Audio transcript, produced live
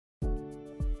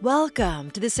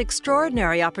Welcome to this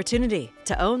extraordinary opportunity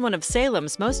to own one of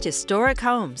Salem's most historic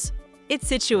homes. It's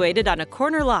situated on a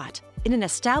corner lot in an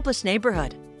established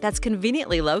neighborhood that's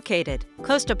conveniently located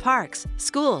close to parks,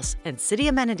 schools, and city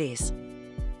amenities.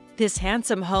 This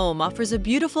handsome home offers a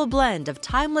beautiful blend of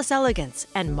timeless elegance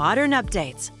and modern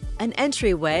updates. An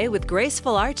entryway with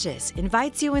graceful arches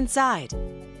invites you inside.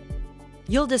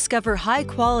 You'll discover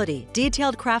high-quality,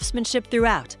 detailed craftsmanship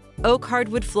throughout, oak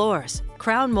hardwood floors,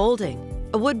 crown molding,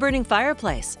 a wood-burning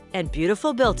fireplace, and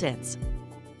beautiful built-ins.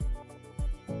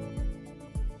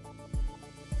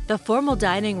 The formal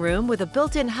dining room with a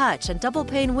built-in hutch and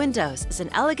double-pane windows is an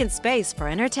elegant space for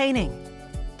entertaining.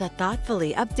 The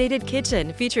thoughtfully updated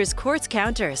kitchen features quartz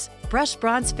counters, brushed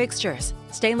bronze fixtures,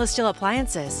 stainless steel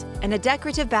appliances, and a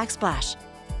decorative backsplash.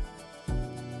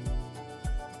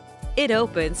 It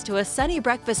opens to a sunny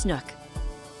breakfast nook.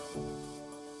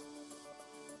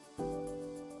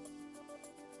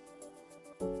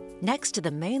 Next to the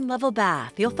main level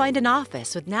bath, you'll find an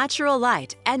office with natural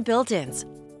light and built-ins.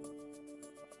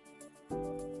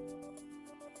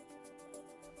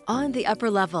 On the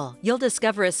upper level, you'll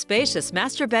discover a spacious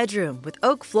master bedroom with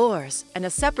oak floors and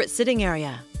a separate sitting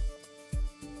area.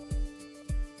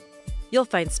 You'll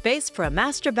find space for a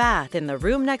master bath in the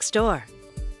room next door,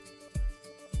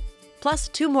 plus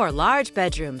 2 more large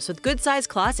bedrooms with good-sized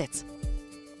closets,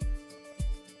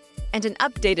 and an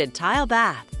updated tile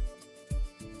bath.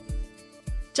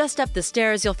 Just up the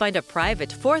stairs, you'll find a private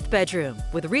 4th bedroom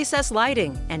with recessed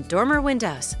lighting and dormer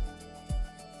windows.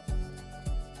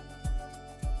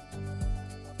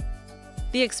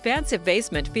 The expansive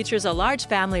basement features a large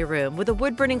family room with a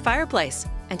wood-burning fireplace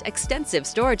and extensive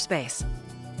storage space.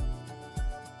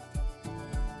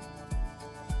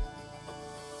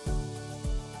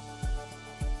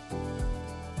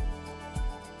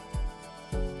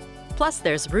 Plus,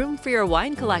 there's room for your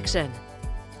wine collection.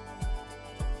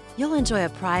 You'll enjoy a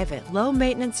private,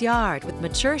 low-maintenance yard with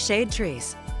mature shade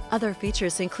trees. Other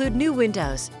features include new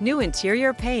windows, new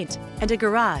interior paint, and a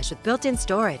garage with built-in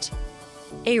storage.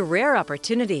 A rare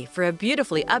opportunity for a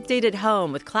beautifully updated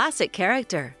home with classic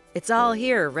character. It's all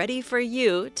here ready for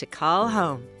you to call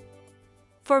home.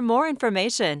 For more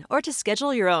information or to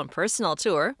schedule your own personal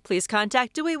tour, please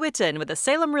contact Dewey Whitton with the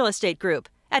Salem Real Estate Group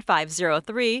at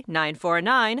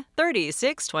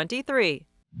 503-949-3623.